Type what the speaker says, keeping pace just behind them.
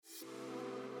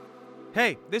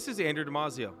Hey, this is Andrew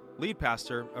Damazio, lead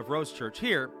pastor of Rose Church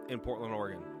here in Portland,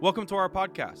 Oregon. Welcome to our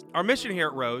podcast. Our mission here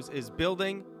at Rose is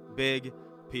building big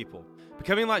people,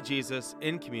 becoming like Jesus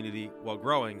in community while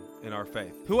growing in our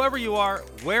faith. Whoever you are,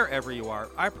 wherever you are,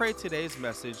 I pray today's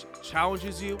message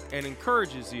challenges you and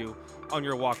encourages you on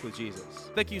your walk with Jesus.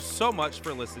 Thank you so much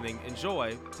for listening.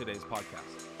 Enjoy today's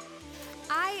podcast.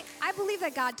 I believe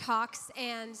that God talks,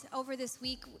 and over this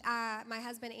week, my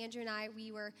husband Andrew and I,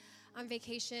 we were on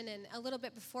vacation, and a little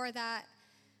bit before that,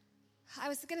 I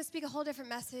was going to speak a whole different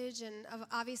message, and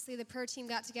obviously the prayer team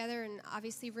got together and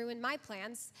obviously ruined my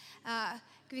plans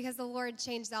because the Lord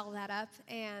changed all that up,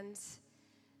 and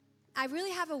I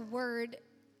really have a word,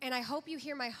 and I hope you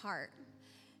hear my heart.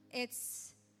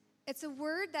 It's a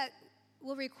word that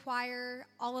will require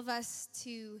all of us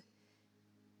to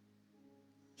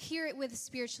hear it with a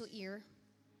spiritual ear,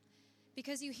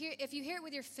 because if you hear it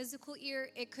with your physical ear,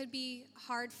 it could be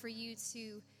hard for you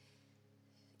to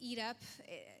eat up.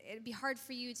 It'd be hard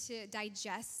for you to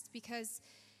digest, because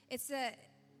it's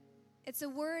a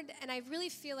word, and I really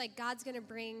feel like God's going to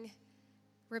bring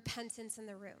repentance in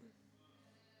the room.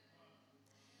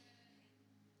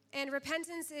 And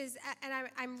repentance is, and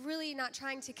I'm really not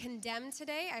trying to condemn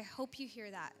today. I hope you hear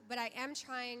that. But I am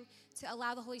trying to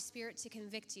allow the Holy Spirit to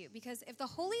convict you. Because if the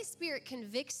Holy Spirit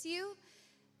convicts you,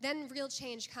 then real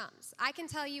change comes. I can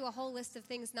tell you a whole list of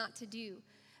things not to do.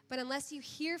 But unless you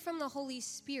hear from the Holy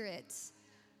Spirit,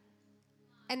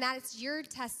 and that's your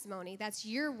testimony, that's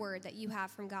your word that you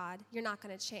have from God, you're not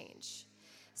going to change.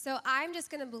 So I'm just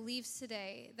going to believe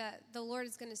today that the Lord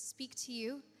is going to speak to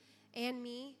you and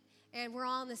me, and we're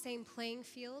all on the same playing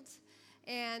field,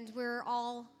 and we're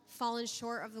all fallen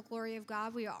short of the glory of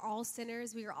God. We are all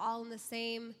sinners. We are all in the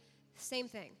same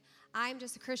thing. I'm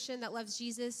just a Christian that loves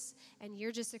Jesus, and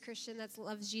you're just a Christian that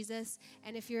loves Jesus.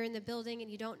 And if you're in the building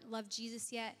and you don't love Jesus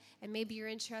yet, and maybe you're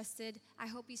interested, I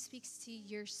hope he speaks to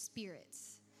your spirit.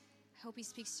 I hope he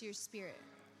speaks to your spirit.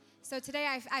 So today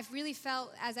I've really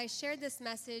felt, as I shared this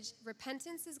message,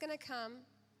 repentance is going to come.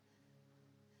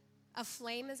 A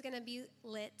flame is going to be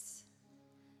lit,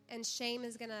 and shame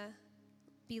is going to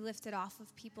be lifted off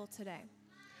of people today.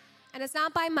 And it's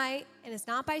not by might, and it's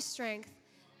not by strength,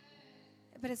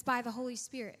 but it's by the Holy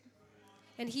Spirit.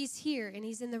 And he's here, and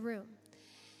he's in the room.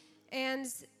 And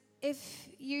if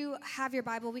you have your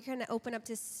Bible, we're going to open up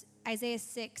to Isaiah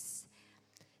 6.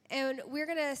 And we're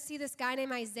going to see this guy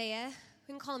named Isaiah.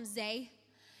 We can call him Zay.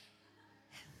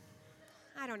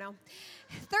 I don't know.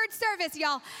 Third service,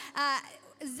 y'all.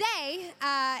 Zay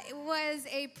was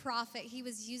a prophet. He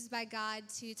was used by God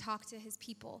to talk to his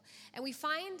people. And we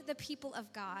find the people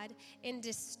of God in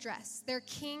distress. Their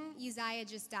king, Uzziah,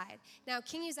 just died. Now,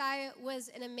 King Uzziah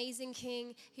was an amazing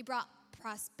king. He brought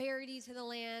prosperity to the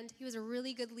land. He was a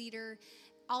really good leader,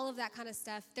 all of that kind of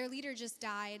stuff. Their leader just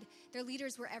died. Their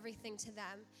leaders were everything to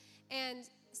them. And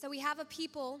so we have a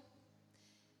people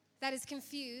that is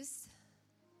confused,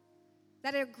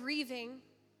 that are grieving,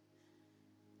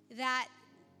 that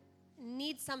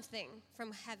need something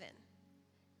from heaven,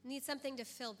 need something to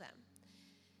fill them.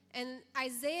 And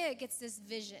Isaiah gets this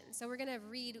vision. So we're going to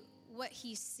read what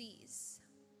he sees.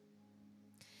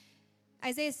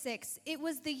 Isaiah 6, "It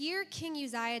was the year King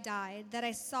Uzziah died that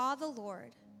I saw the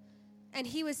Lord, and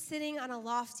he was sitting on a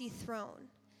lofty throne,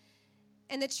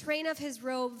 and the train of his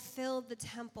robe filled the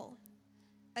temple.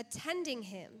 Attending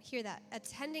him," hear that,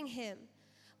 "attending him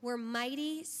were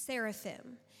mighty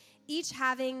seraphim, each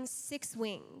having 6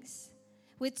 wings.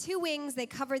 With 2 wings they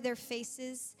covered their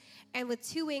faces, and with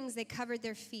 2 wings they covered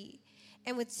their feet,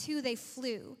 and with 2 they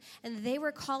flew. And they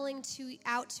were calling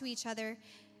out to each other,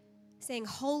 saying,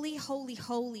 'Holy, holy,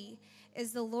 holy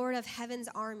is the Lord of heaven's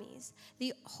armies.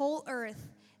 The whole earth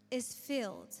is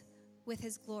filled with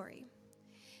his glory.'"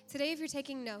 Today, if you're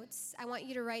taking notes, I want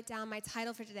you to write down my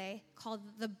title for today,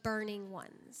 called The Burning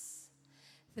Ones.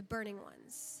 The Burning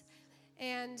Ones.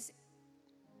 And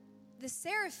the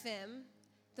seraphim,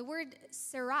 the word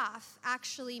seraph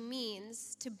actually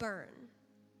means to burn.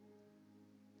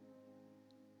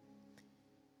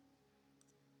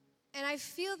 And I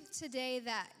feel today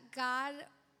that God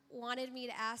wanted me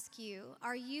to ask you,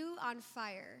 are you on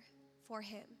fire for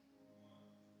him?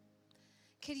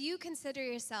 Could you consider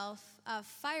yourself a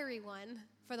fiery one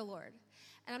for the Lord?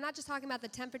 And I'm not just talking about the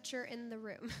temperature in the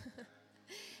room.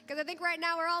 Because I think right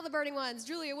now we're all the burning ones.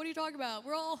 Julia, what are you talking about?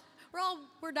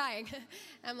 We're dying.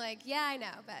 I'm like, yeah, I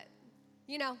know, but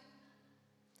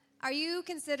are you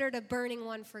considered a burning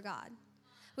one for God?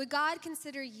 Would God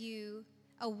consider you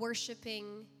a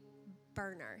worshiping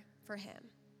burner for him?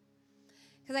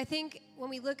 Because I think when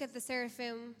we look at the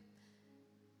seraphim,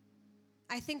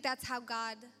 I think that's how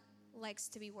God likes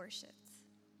to be worshiped.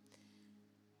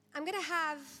 I'm going to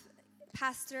have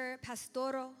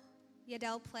Pastoro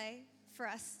Yadel play for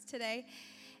us today,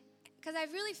 because I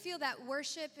really feel that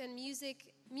worship and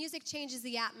music changes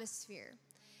the atmosphere.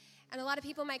 And a lot of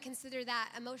people might consider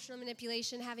that emotional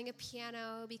manipulation, having a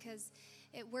piano, because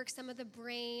it works some of the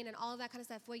brain and all of that kind of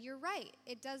stuff. Well, you're right.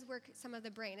 It does work some of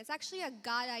the brain. It's actually a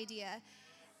God idea,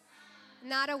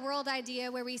 not a world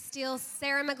idea where we steal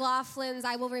Sarah McLachlan's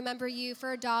I Will Remember You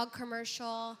for a dog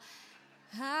commercial.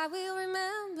 I will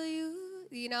remember you.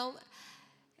 You know,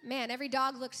 man, every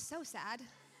dog looks so sad.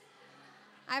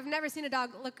 I've never seen a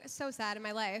dog look so sad in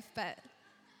my life, but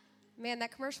man,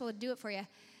 that commercial would do it for you.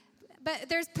 But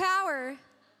there's power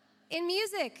in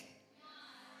music.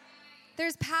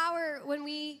 There's power when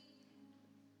we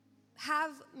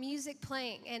have music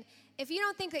playing. And if you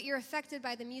don't think that you're affected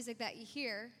by the music that you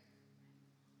hear,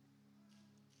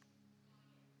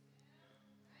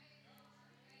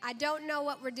 I don't know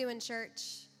what we're doing,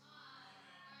 church.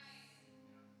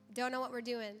 Don't know what we're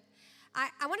doing. I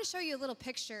want to show you a little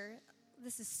picture.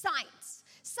 This is science.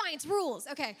 Science rules.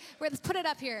 Okay, let's put it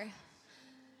up here.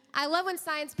 I love when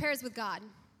science pairs with God.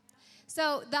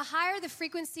 So the higher the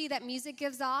frequency that music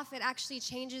gives off, it actually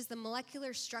changes the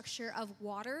molecular structure of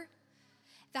water.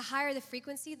 The higher the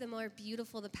frequency, the more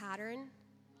beautiful the pattern.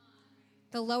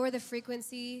 The lower the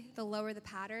frequency, the lower the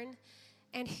pattern.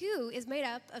 And who is made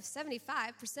up of 75%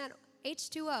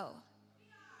 H2O?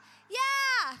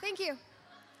 Yeah, thank you.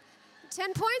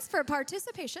 10 points for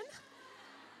participation.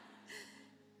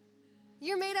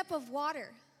 You're made up of water.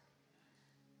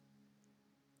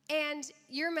 And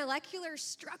your molecular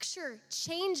structure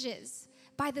changes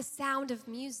by the sound of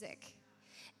music.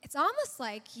 It's almost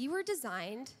like you were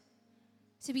designed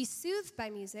to be soothed by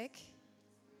music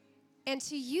and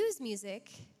to use music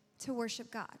to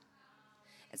worship God.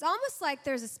 It's almost like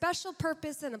there's a special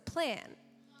purpose and a plan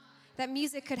that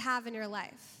music could have in your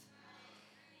life.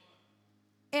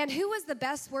 And who was the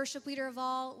best worship leader of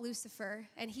all? Lucifer.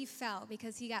 And he fell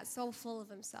because he got so full of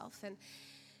himself.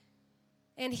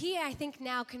 And he, I think,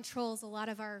 now controls a lot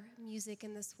of our music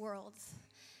in this world.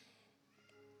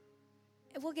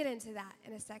 And we'll get into that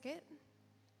in a second.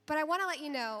 But I want to let you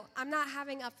know, I'm not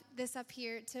having this up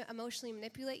here to emotionally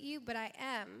manipulate you, but I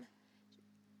am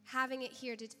having it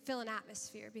here to fill an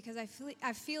atmosphere, because I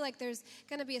feel like there's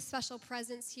going to be a special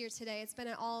presence here today. It's been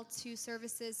at all 2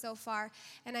 services so far,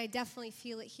 and I definitely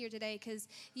feel it here today because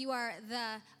you are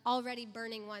the already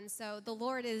burning one. So the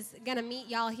Lord is going to meet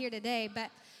y'all here today. But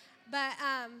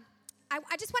I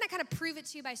just want to kind of prove it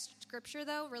to you by scripture,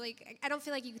 though. Really, I don't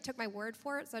feel like you took my word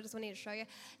for it, so I just wanted to show you.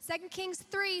 2 Kings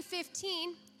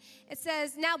 3:15, it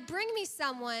says, "Now bring me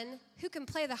someone who can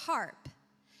play the harp."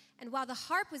 And while the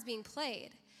harp was being played,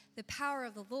 the power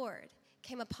of the Lord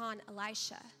came upon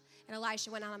Elisha. And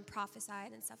Elisha went on and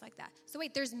prophesied and stuff like that. So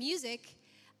wait, there's music,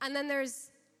 and then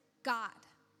there's God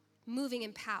moving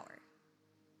in power.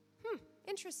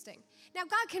 Interesting. Now,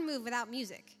 God can move without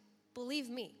music. Believe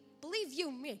me. Believe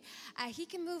you me. He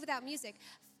can move without music.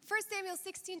 1 Samuel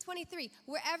 16:23.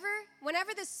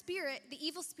 Whenever the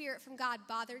evil spirit from God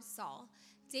bothered Saul,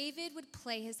 David would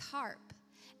play his harp,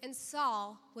 and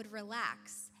Saul would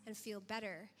relax and feel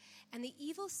better, and the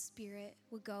evil spirit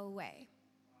would go away.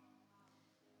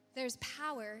 There's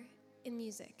power in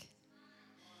music.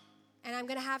 And I'm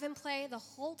going to have him play the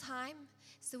whole time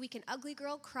so we can ugly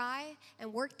girl cry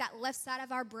and work that left side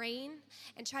of our brain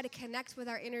and try to connect with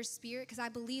our inner spirit, because I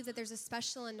believe that there's a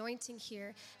special anointing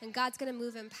here and God's going to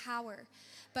move in power.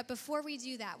 But before we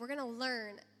do that, we're going to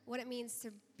learn what it means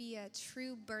to be a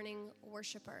true burning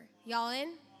worshiper. Y'all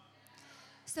in?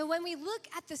 So when we look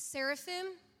at the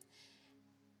seraphim,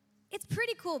 it's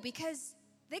pretty cool because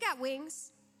they got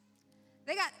wings.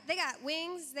 They got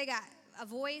wings, they got a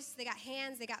voice, they got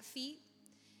hands, they got feet.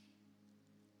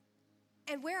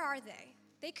 And where are they?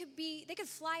 They could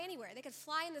fly anywhere. They could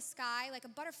fly in the sky like a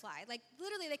butterfly. Like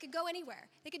literally they could go anywhere.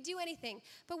 They could do anything.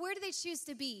 But where do they choose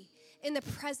to be? In the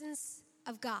presence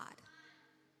of God.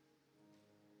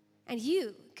 And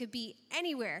you could be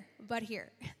anywhere but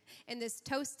here in this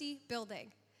toasty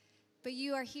building. But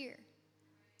you are here.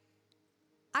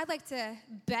 I'd like to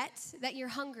bet that you're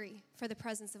hungry for the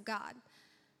presence of God.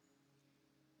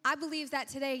 I believe that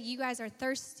today you guys are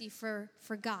thirsty for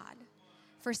God,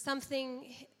 for something,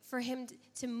 for him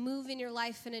to move in your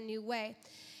life in a new way.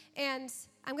 And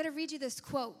I'm going to read you this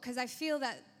quote because I feel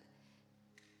that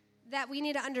we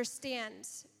need to understand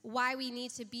why we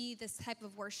need to be this type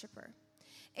of worshiper.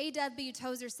 A.W.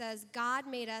 Tozer says, God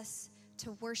made us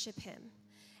to worship him.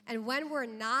 And when we're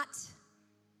not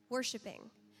worshiping,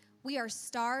 we are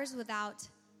stars without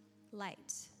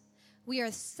light. We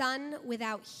are sun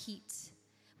without heat.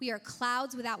 We are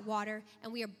clouds without water,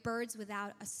 and we are birds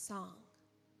without a song.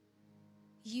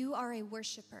 You are a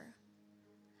worshiper.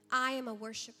 I am a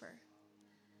worshiper.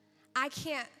 I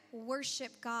can't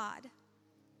worship God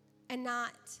and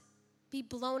not be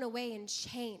blown away and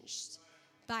changed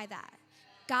by that.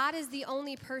 God is the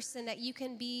only person that you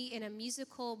can be in a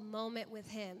musical moment with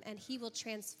him, and he will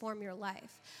transform your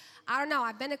life. I don't know.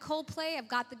 I've been to Coldplay. I've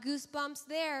got the goosebumps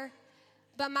there.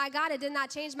 But my God, it did not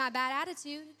change my bad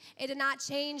attitude. It did not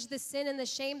change the sin and the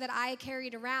shame that I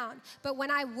carried around. But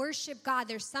when I worship God,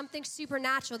 there's something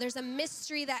supernatural. There's a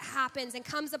mystery that happens and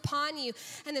comes upon you.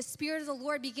 And the Spirit of the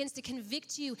Lord begins to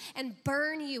convict you and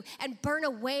burn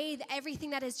away everything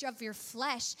that is of your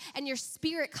flesh. And your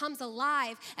spirit comes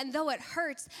alive. And though it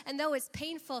hurts and though it's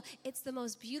painful, it's the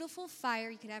most beautiful fire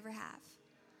you could ever have.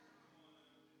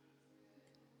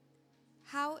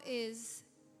 How is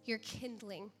your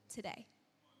kindling today?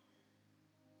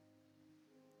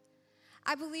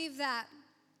 I believe that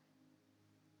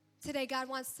today God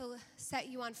wants to set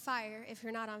you on fire if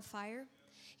you're not on fire.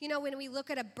 You know, when we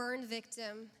look at a burn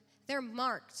victim, they're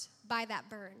marked by that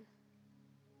burn.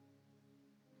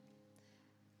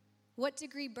 What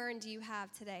degree burn do you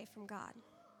have today from God?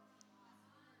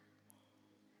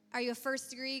 Are you a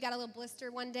first degree, got a little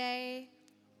blister one day?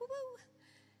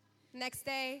 Woo-woo. Next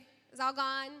day, it's all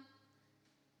gone,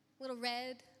 a little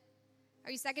red.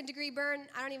 Are you second degree burn?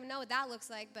 I don't even know what that looks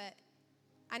like, but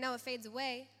I know it fades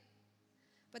away.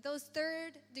 But those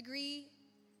third degree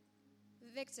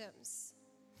victims,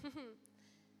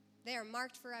 they are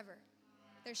marked forever.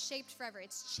 They're shaped forever.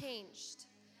 It's changed.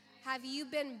 Have you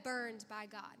been burned by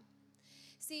God?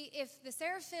 See, if the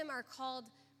seraphim are called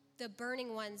the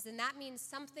burning ones, then that means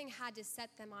something had to set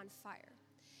them on fire.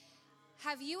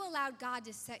 Have you allowed God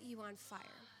to set you on fire?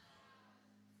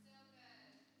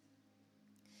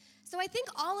 So I think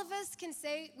all of us can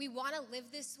say we want to live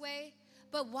this way,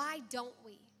 but why don't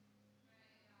we?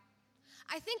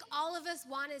 I think all of us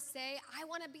want to say, I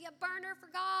want to be a burner for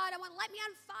God. I want to light me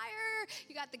on fire.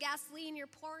 You got the gasoline, you're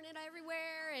pouring it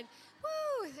everywhere. And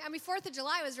woo, I mean, 4th of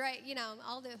July was right, you know,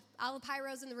 all the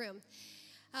pyros in the room.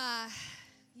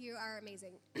 You are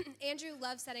amazing. Andrew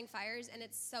loves setting fires, and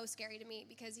it's so scary to me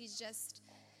because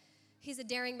he's a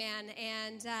daring man,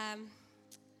 and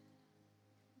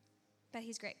but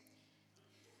he's great.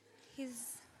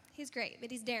 He's great, but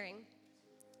he's daring,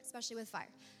 especially with fire.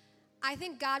 I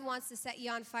think God wants to set you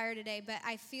on fire today, but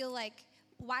I feel like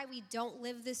why we don't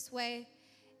live this way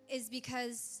is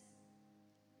because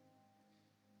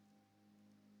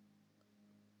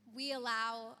we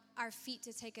allow our feet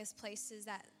to take us places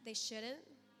that they shouldn't.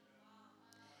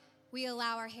 We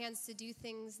allow our hands to do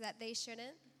things that they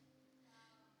shouldn't.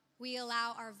 We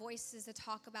allow our voices to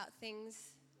talk about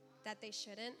things that they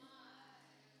shouldn't.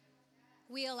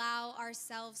 We allow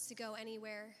ourselves to go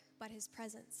anywhere but his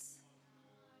presence.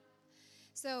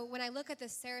 So when I look at the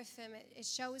seraphim, it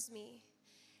shows me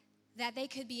that they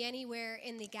could be anywhere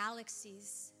in the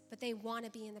galaxies, but they want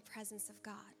to be in the presence of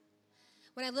God.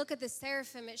 When I look at the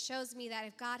seraphim, it shows me that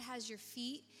if God has your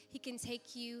feet, he can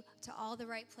take you to all the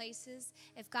right places.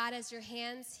 If God has your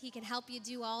hands, he can help you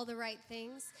do all the right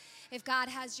things. If God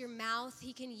has your mouth,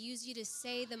 he can use you to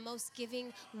say the most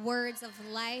giving words of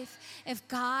life. If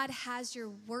God has your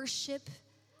worship,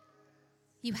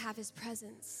 you have his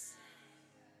presence.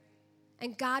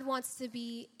 And God wants to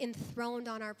be enthroned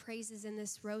on our praises in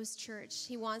this Rose Church.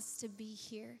 He wants to be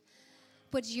here.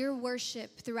 But your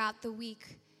worship throughout the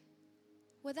week,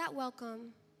 would that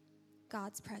welcome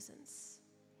God's presence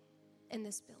in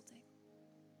this building?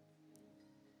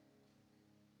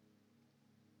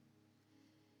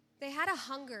 They had a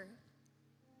hunger.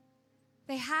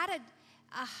 They had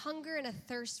a hunger and a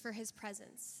thirst for his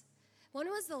presence. When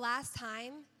was the last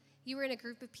time you were in a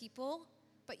group of people,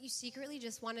 but you secretly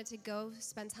just wanted to go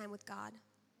spend time with God?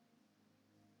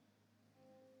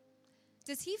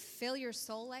 Does he fill your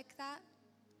soul like that?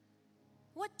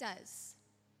 What does?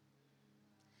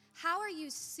 How are you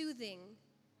soothing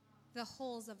the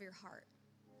holes of your heart?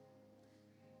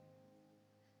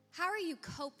 How are you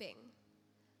coping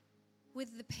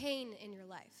with the pain in your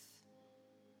life?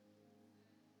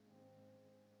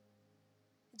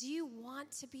 Do you want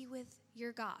to be with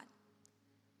your God?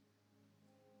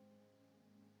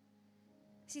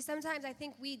 See, sometimes I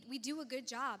think we do a good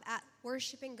job at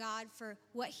worshiping God for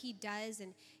what he does,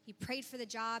 and he prayed for the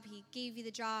job, he gave you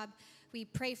the job. We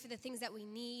pray for the things that we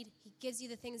need. He gives you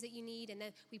the things that you need, and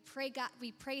then we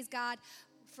praise God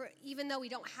for even though we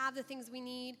don't have the things we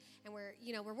need, and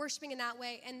we're worshiping in that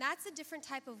way, and that's a different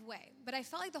type of way. But I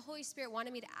felt like the Holy Spirit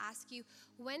wanted me to ask you,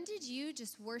 when did you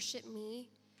just worship me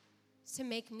to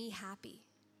make me happy?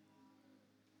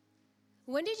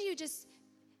 When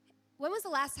was the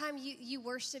last time you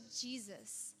worshiped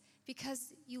Jesus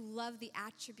because you love the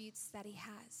attributes that he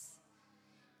has.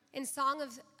 In Song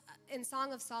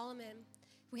of Solomon,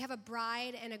 we have a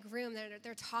bride and a groom.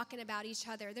 They're talking about each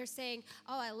other. They're saying,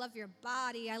 oh, I love your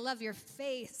body. I love your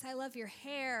face. I love your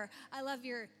hair. I love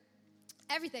your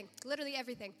everything, literally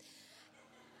everything.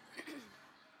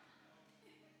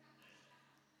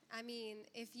 I mean,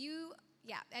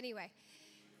 anyway.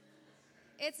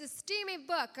 It's a steamy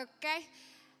book, okay?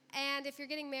 And if you're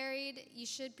getting married, you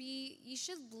should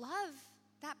love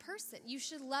that person. You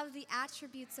should love the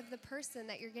attributes of the person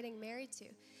that you're getting married to.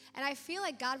 And I feel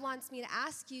like God wants me to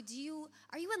ask you,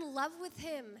 are you in love with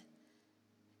him?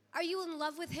 Are you in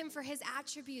love with him for his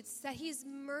attributes, that he's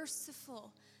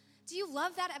merciful? Do you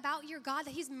love that about your God,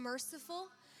 that he's merciful?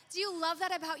 Do you love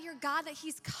that about your God, that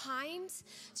he's kind?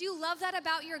 Do you love that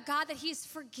about your God, that he's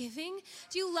forgiving?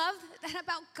 Do you love that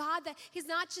about God, that he's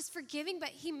not just forgiving, but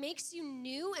he makes you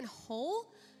new and whole?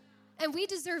 And we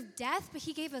deserve death, but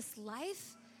he gave us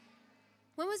life.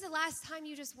 When was the last time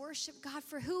you just worshiped God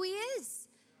for who he is?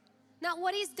 Not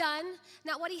what he's done,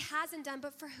 not what he hasn't done,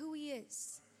 but for who he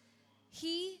is.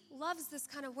 He loves this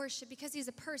kind of worship because he's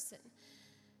a person.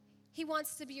 He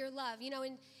wants to be your love. You know,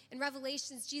 in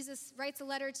Revelations, Jesus writes a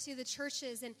letter to the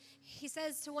churches, and he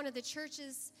says to one of the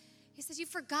churches, he says, you've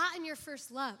forgotten your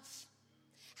first love.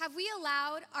 Have we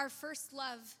allowed our first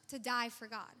love to die for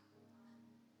God?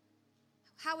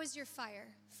 How is your fire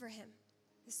for him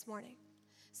this morning?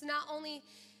 So not only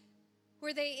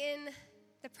were they in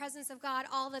the presence of God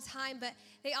all the time, but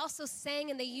they also sang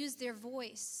and they used their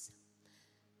voice.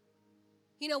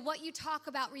 You know, what you talk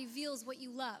about reveals what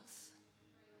you love.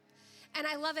 And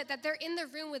I love it that they're in the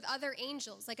room with other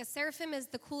angels. Like a seraphim is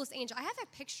the coolest angel. I have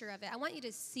a picture of it. I want you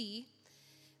to see.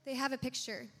 They have a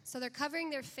picture. So they're covering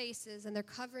their faces and they're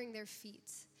covering their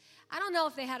feet. I don't know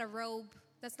if they had a robe.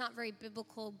 That's not very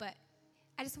biblical, but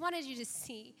I just wanted you to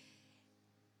see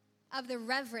of the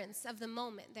reverence of the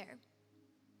moment there.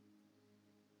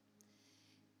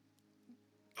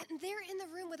 And they're in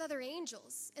the room with other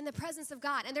angels in the presence of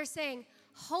God. And they're saying,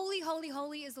 holy, holy,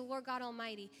 holy is the Lord God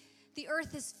Almighty. The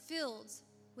earth is filled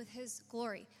with his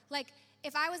glory. Like,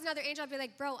 if I was another angel, I'd be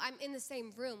like, bro, I'm in the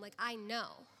same room. Like, I know.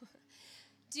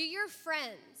 Do your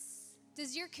friends,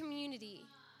 does your community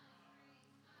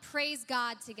praise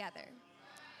God together?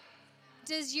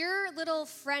 Does your little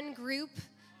friend group,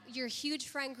 your huge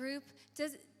friend group,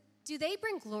 do they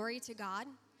bring glory to God?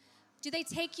 Do they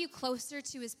take you closer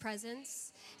to his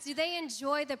presence? Do they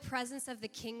enjoy the presence of the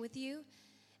King with you?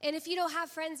 And if you don't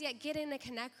have friends yet, get in a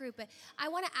connect group. But I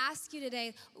want to ask you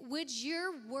today, would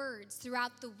your words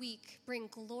throughout the week bring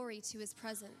glory to his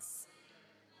presence?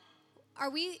 Are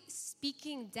we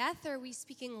speaking death or are we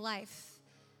speaking life?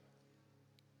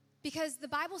 Because the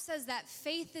Bible says that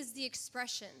faith is the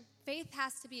expression. Faith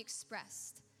has to be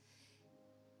expressed.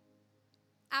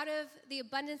 Out of the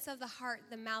abundance of the heart,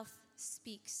 the mouth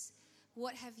speaks.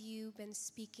 What have you been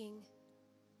speaking?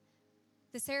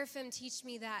 The seraphim teach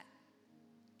me that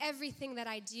everything that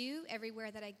I do,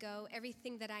 everywhere that I go,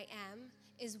 everything that I am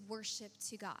is worship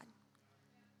to God.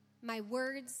 My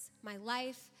words, my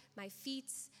life, my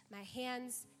feet, my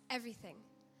hands, everything.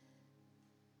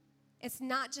 It's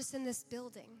not just in this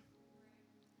building.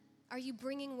 Are you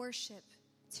bringing worship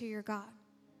to your God?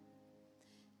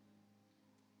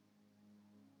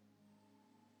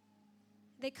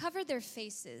 They covered their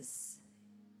faces.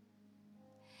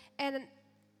 And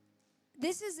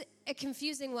this is a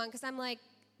confusing one because I'm like,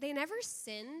 they never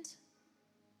sinned.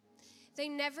 They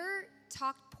never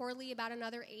talked poorly about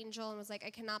another angel and was like, I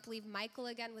cannot believe Michael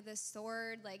again with his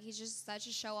sword. Like, he's just such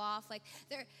a show off. Like,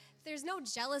 there's no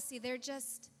jealousy. They're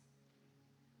just,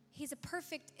 it's a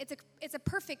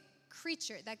perfect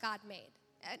creature that God made,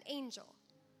 an angel.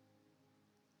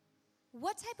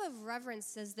 What type of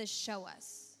reverence does this show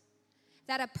us?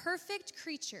 That a perfect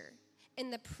creature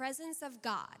in the presence of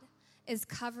God is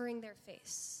covering their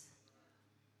face.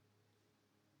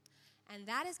 And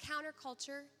that is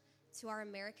counterculture to our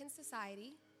American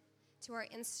society, to our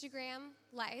Instagram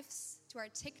lives, to our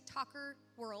TikToker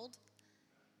world,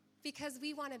 because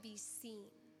we want to be seen.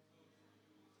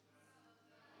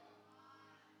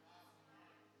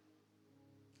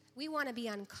 We want to be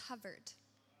uncovered.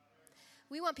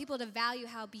 We want people to value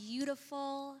how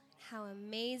beautiful, how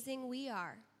amazing we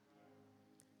are.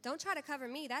 Don't try to cover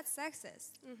me. That's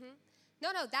sexist.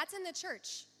 No, that's in the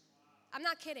church. I'm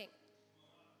not kidding.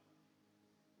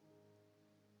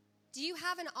 Do you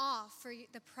have an awe for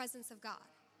the presence of God?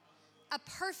 A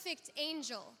perfect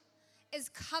angel is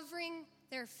covering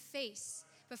their face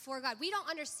before God. We don't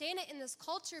understand it in this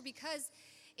culture because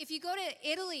if you go to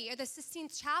Italy or the Sistine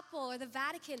Chapel or the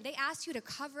Vatican, they ask you to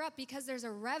cover up because there's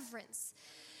a reverence.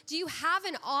 Do you have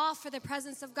an awe for the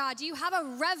presence of God? Do you have a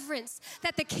reverence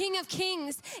that the King of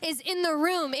Kings is in the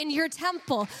room, in your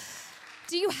temple?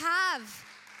 Do you have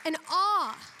an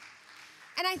awe?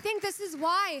 And I think this is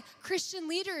why Christian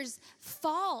leaders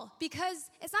fall, because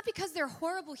it's not because they're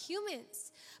horrible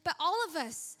humans, but all of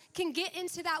us can get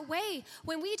into that way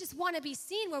when we just want to be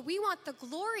seen, where we want the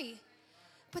glory.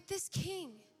 But this king,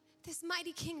 this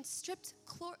mighty king, stripped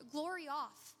glory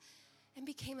off and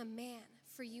became a man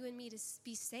for you and me to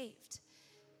be saved.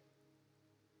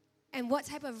 And what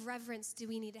type of reverence do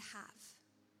we need to have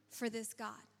for this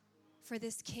God, for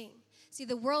this king? See,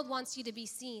 the world wants you to be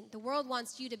seen. The world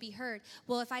wants you to be heard.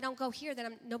 Well, if I don't go here,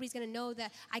 then nobody's going to know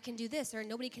that I can do this, or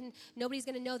nobody's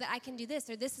going to know that I can do this,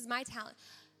 or this is my talent.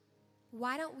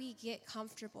 Why don't we get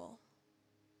comfortable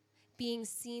being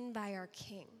seen by our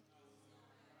king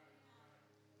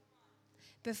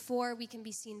before we can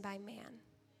be seen by man?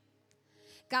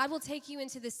 God will take you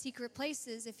into the secret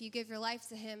places if you give your life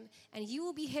to him, and you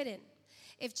will be hidden.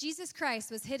 If Jesus Christ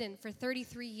was hidden for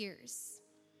 33 years,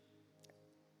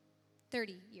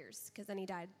 30 years, because then he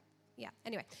died. Yeah,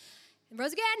 anyway. And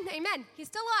rose again, amen. He's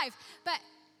still alive. But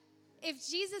if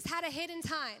Jesus had a hidden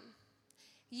time,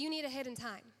 you need a hidden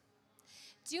time.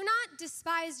 Do not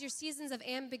despise your seasons of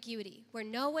ambiguity, where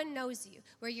no one knows you,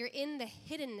 where you're in the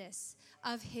hiddenness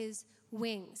of his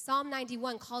wings. Psalm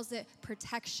 91 calls it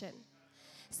protection.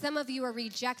 Some of you are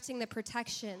rejecting the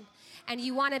protection, and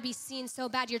you want to be seen so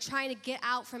bad. You're trying to get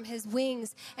out from his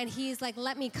wings, and he's like,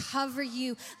 let me cover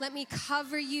you. Let me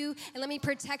cover you, and let me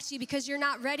protect you, because you're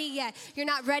not ready yet. You're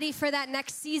not ready for that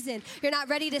next season. You're not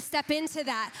ready to step into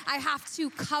that. I have to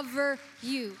cover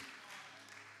you.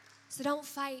 So don't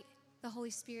fight the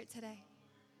Holy Spirit today.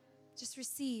 Just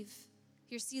receive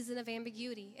your season of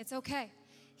ambiguity. It's okay.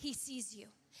 He sees you.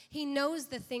 He knows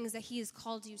the things that he has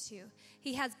called you to.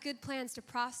 He has good plans to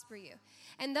prosper you.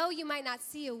 And though you might not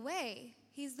see a way,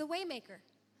 he's the way maker.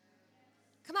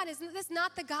 Come on, isn't this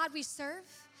not the God we serve?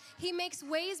 He makes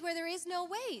ways where there is no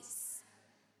ways.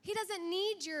 He doesn't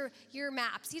need your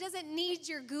maps. He doesn't need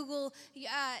your Google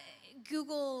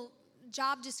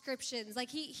job descriptions. Like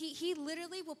he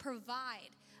literally will provide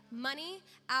money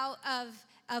out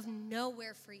of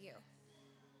nowhere for you.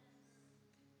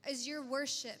 Is your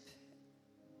worship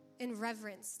in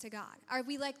reverence to God? Are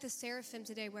we like the seraphim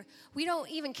today, where we don't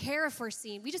even care if we're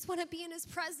seen? We just want to be in his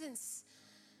presence.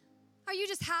 Are you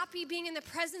just happy being in the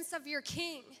presence of your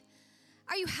king?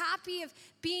 Are you happy of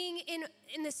being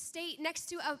in the state next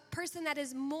to a person that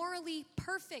is morally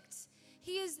perfect?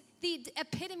 He is the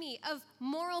epitome of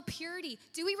moral purity.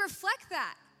 Do we reflect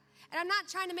that? And I'm not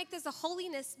trying to make this a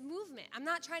holiness movement. I'm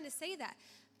not trying to say that.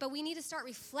 But we need to start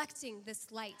reflecting this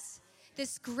light,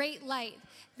 this great light,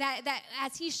 that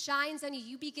as he shines on you,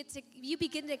 you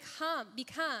begin to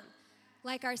become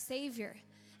like our Savior.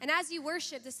 And as you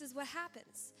worship, this is what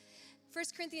happens. 1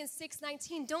 Corinthians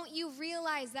 6:19, don't you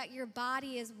realize that your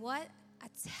body is what?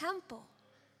 A temple.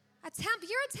 A temple.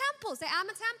 You're a temple. Say, I'm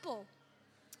a temple.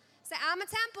 Say, I'm a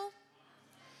temple.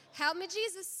 Help me,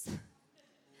 Jesus.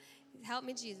 Help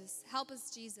me, Jesus. Help us,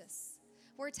 Jesus.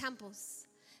 We're temples.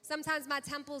 Sometimes my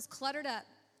temple is cluttered up.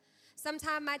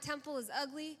 Sometimes my temple is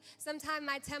ugly. Sometimes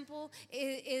my temple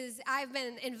is I've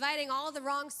been inviting all the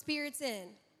wrong spirits in.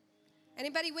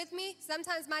 Anybody with me?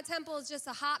 Sometimes my temple is just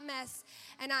a hot mess,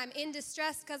 and I'm in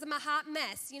distress because I'm a hot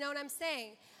mess. You know what I'm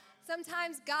saying?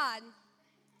 Sometimes God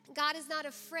is not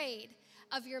afraid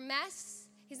of your mess.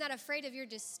 He's not afraid of your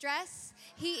distress.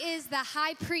 He is the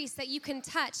high priest that you can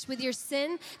touch with your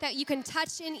sin, that you can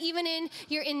touch in, even in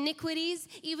your iniquities,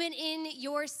 even in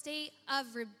your state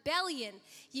of rebellion.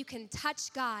 You can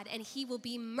touch God, and he will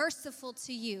be merciful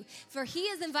to you. For he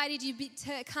has invited you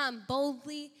to come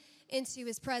boldly into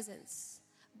his presence.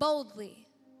 Boldly.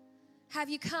 Have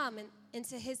you come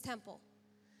into his temple?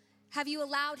 Have you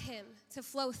allowed him to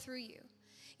flow through you?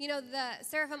 You know, the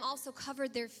seraphim also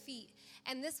covered their feet.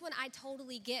 And this one I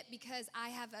totally get, because I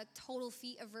have a total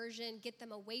feet aversion. Get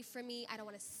them away from me. I don't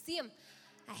want to see them.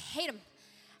 I hate them.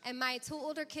 And my two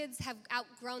older kids have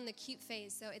outgrown the cute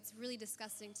phase, so it's really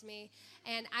disgusting to me.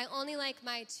 And I only like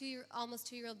my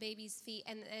almost 2-year-old baby's feet,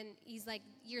 and he's like,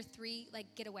 year 3,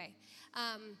 like, get away.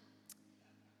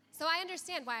 So I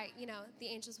understand why, the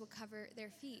angels will cover their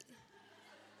feet.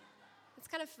 It's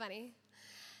kind of funny.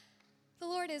 The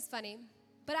Lord is funny.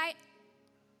 But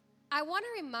I want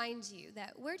to remind you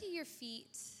that, where do your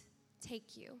feet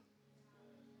take you?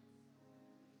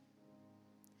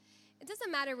 It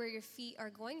doesn't matter where your feet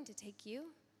are going to take you.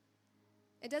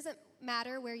 It doesn't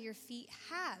matter where your feet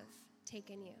have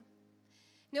taken you.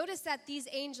 Notice that these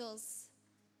angels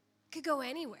could go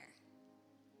anywhere,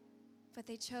 but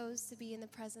they chose to be in the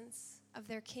presence of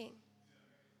their king.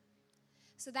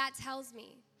 So that tells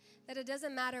me that it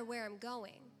doesn't matter where I'm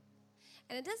going,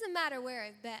 and it doesn't matter where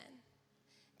I've been,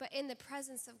 but in the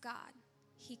presence of God,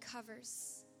 he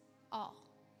covers all.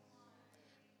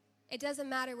 It doesn't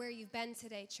matter where you've been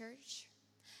today, church.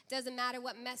 It doesn't matter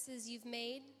what messes you've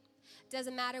made. It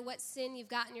doesn't matter what sin you've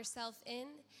gotten yourself in.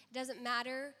 It doesn't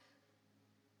matter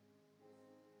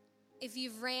if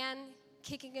you've ran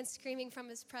kicking and screaming from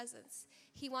his presence.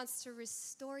 He wants to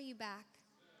restore you back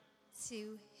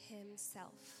to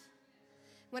himself.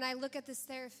 When I look at the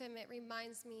seraphim, it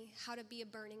reminds me how to be a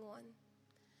burning one.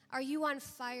 Are you on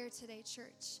fire today,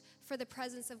 church, for the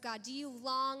presence of God? Do you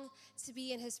long to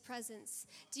be in his presence?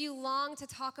 Do you long to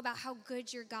talk about how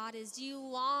good your God is? Do you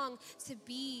long to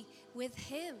be with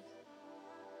him?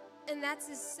 And that's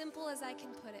as simple as I can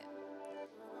put it.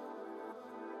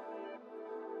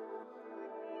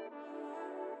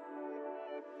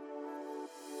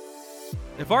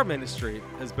 If our ministry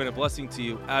has been a blessing to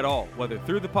you at all, whether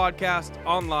through the podcast,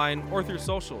 online, or through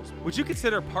socials, would you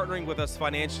consider partnering with us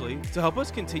financially to help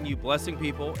us continue blessing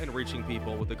people and reaching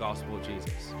people with the gospel of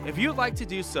Jesus? If you'd like to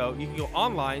do so, you can go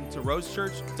online to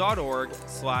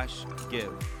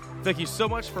rosechurch.org/give. Thank you so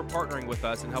much for partnering with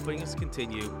us and helping us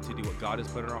continue to do what God has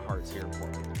put in our hearts here in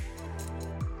Portland.